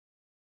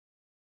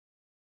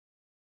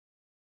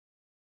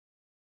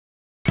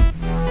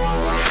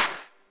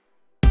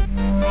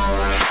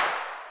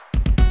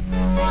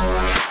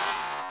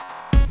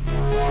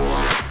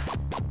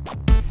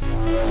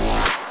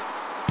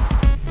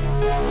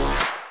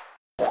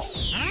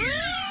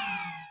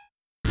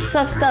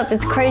Sup,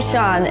 it's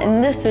Kreayshawn,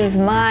 and this is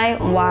my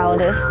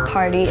wildest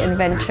party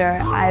adventure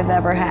I've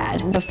ever had.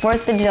 The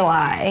 4th of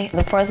July.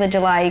 The 4th of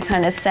July, you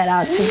kind of set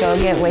out to go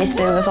get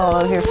wasted with all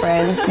of your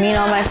friends. Me and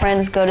all my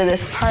friends go to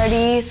this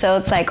party, so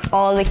it's like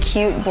all the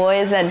cute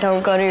boys that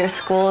don't go to your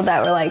school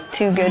that were like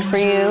too good for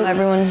you.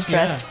 Everyone's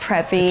dressed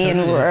preppy,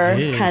 and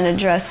we're kind of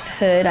dressed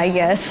hood, I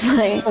guess.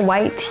 Like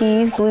white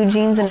tees, blue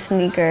jeans, and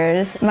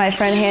sneakers. My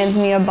friend hands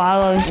me a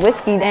bottle of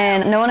whiskey,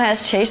 and no one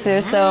has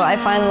chasers, so I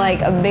find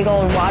like a big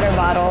old water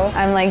bottle.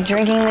 I'm like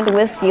drinking this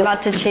whiskey,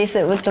 about to chase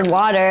it with the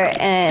water,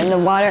 and the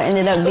water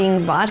ended up being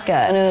vodka.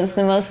 And it was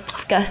the most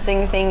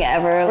disgusting thing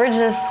ever. We're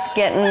just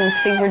getting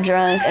super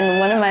drunk, and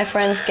one of my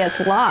friends gets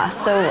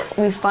lost. So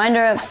we find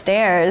her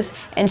upstairs,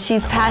 and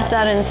she's passed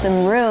out in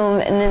some room,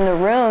 and in the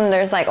room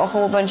there's like a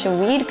whole bunch of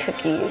weed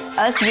cookies.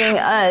 Us being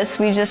us,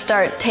 we just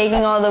start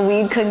taking all the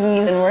weed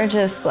cookies, and we're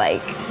just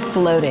like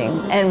floating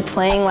and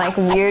playing like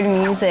weird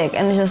music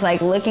and just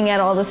like looking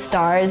at all the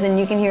stars, and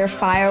you can hear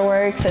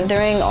fireworks. And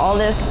during all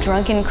this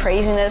drunken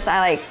craziness, I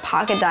like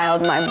pocket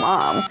dialed my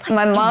mom.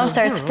 My mom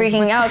starts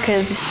freaking out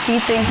because she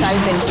thinks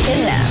I've been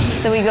kidnapped.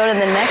 So we go to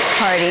the next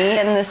party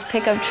in this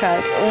pickup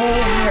truck.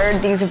 We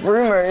heard these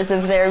rumors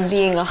of there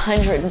being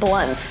 100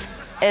 blunts.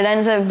 It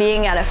ends up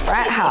being at a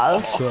frat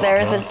house.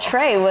 There's a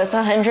tray with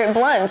 100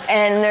 blunts,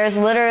 and there's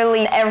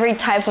literally every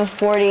type of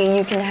 40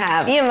 you can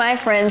have. Me and my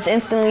friends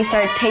instantly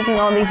start taking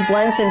all these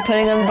blunts and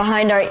putting them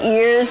behind our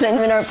ears and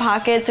in our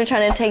pockets. We're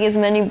trying to take as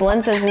many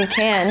blunts as we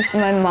can.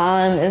 My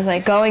mom is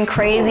like going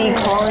crazy,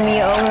 calling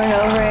me over and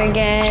over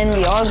again.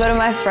 We all go to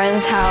my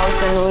friend's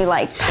house, and we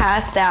like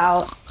passed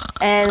out.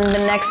 And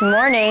the next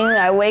morning,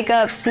 I wake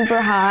up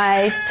super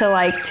high to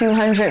like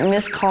 200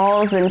 missed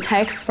calls and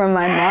texts from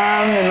my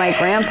mom and my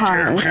grandpa,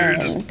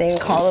 and they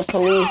call the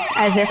police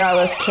as if I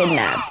was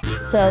kidnapped.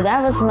 So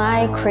that was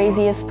my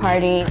craziest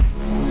party.